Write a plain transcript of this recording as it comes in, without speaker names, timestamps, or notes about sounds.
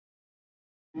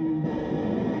You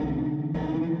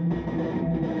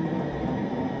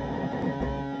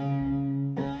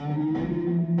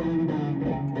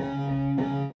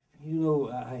know,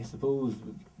 I suppose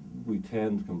we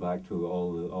tend to come back to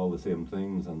all the same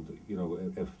things, and you know,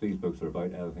 if these books are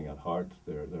about anything at heart,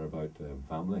 they're about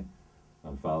family,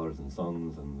 and fathers and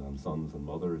sons, and sons and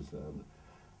mothers,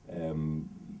 and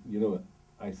you know,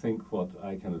 I think what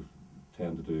I kind of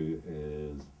tend to do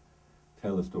is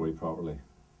tell the story properly,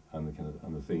 and the kind of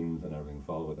and the themes and everything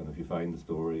follow it. And if you find the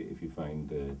story, if you find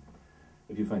the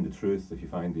truth, if you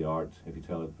find the art, if you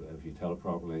tell it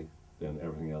properly, then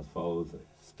everything else follows.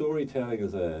 Storytelling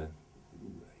is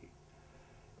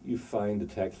you find the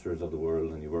textures of the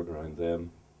world and you work around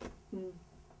them. Mm.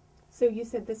 So you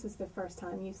said this is the first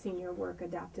time you've seen your work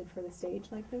adapted for the stage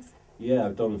like this? Yeah,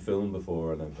 I've done film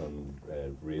before, and I've done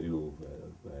radio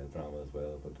drama as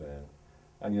well. But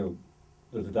and you know,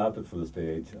 there's adapted for the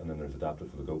stage, and then there's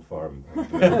adapted for the goat farm. Well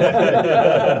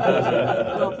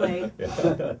played.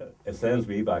 Yeah. It sends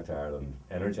me back to Ireland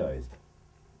energised.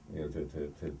 You know, to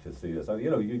see this. You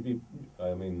know,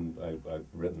 I mean, I've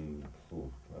written a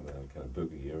kind of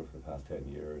book a year for the past 10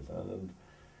 years, and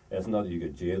it's not that you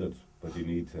get jaded, but you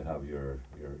need to have your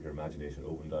imagination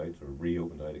opened out or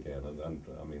reopened out again. And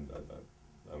I mean,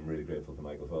 I'm really grateful to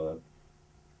Michael for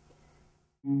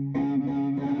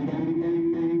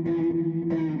that.